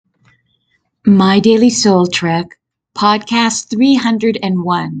My Daily Soul Trek, Podcast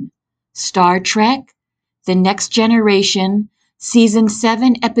 301, Star Trek, The Next Generation, Season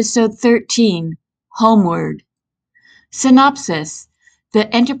 7, Episode 13, Homeward. Synopsis: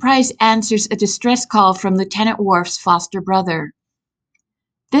 The Enterprise answers a distress call from Lieutenant Worf's foster brother.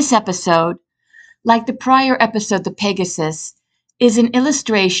 This episode, like the prior episode, The Pegasus, is an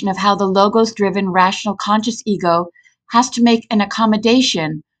illustration of how the logos-driven rational conscious ego has to make an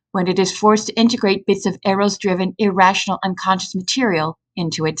accommodation when it is forced to integrate bits of eros-driven irrational unconscious material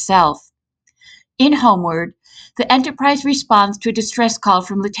into itself. In Homeward, the Enterprise responds to a distress call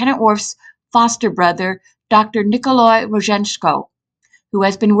from Lieutenant Worf's foster brother, Dr. Nikolai Rozhensko, who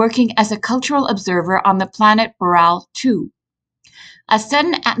has been working as a cultural observer on the planet Baral 2. A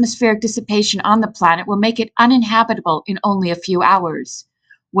sudden atmospheric dissipation on the planet will make it uninhabitable in only a few hours.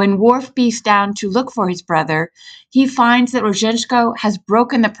 When Worf beats down to look for his brother, he finds that Rozhensko has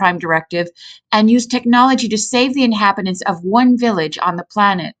broken the Prime Directive and used technology to save the inhabitants of one village on the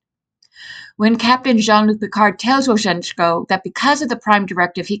planet. When Captain Jean-Luc Picard tells Rozhensko that because of the Prime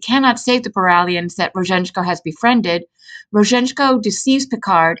Directive he cannot save the Boralians that Rozhensko has befriended, Rozhensko deceives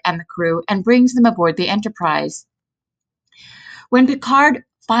Picard and the crew and brings them aboard the Enterprise. When Picard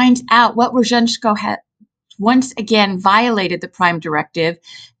finds out what Rozhensko had once again violated the Prime Directive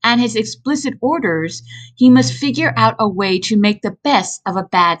and his explicit orders, he must figure out a way to make the best of a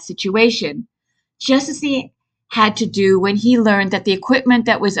bad situation, just as he had to do when he learned that the equipment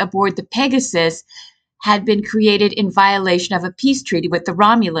that was aboard the Pegasus had been created in violation of a peace treaty with the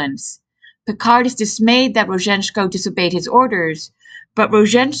Romulans. Picard is dismayed that Rozhensko disobeyed his orders, but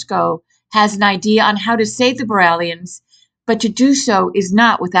Rozhensko has an idea on how to save the Boralians, but to do so is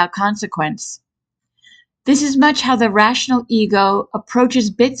not without consequence. This is much how the rational ego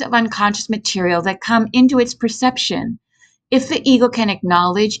approaches bits of unconscious material that come into its perception. If the ego can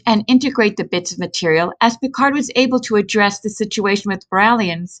acknowledge and integrate the bits of material, as Picard was able to address the situation with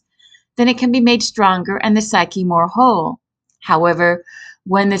Boralians, then it can be made stronger and the psyche more whole. However,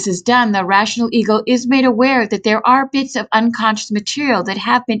 when this is done, the rational ego is made aware that there are bits of unconscious material that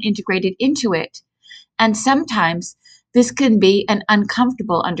have been integrated into it, and sometimes this can be an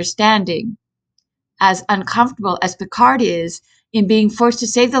uncomfortable understanding. As uncomfortable as Picard is in being forced to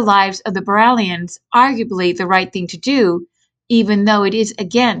save the lives of the Boralians, arguably the right thing to do, even though it is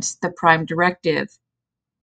against the Prime Directive.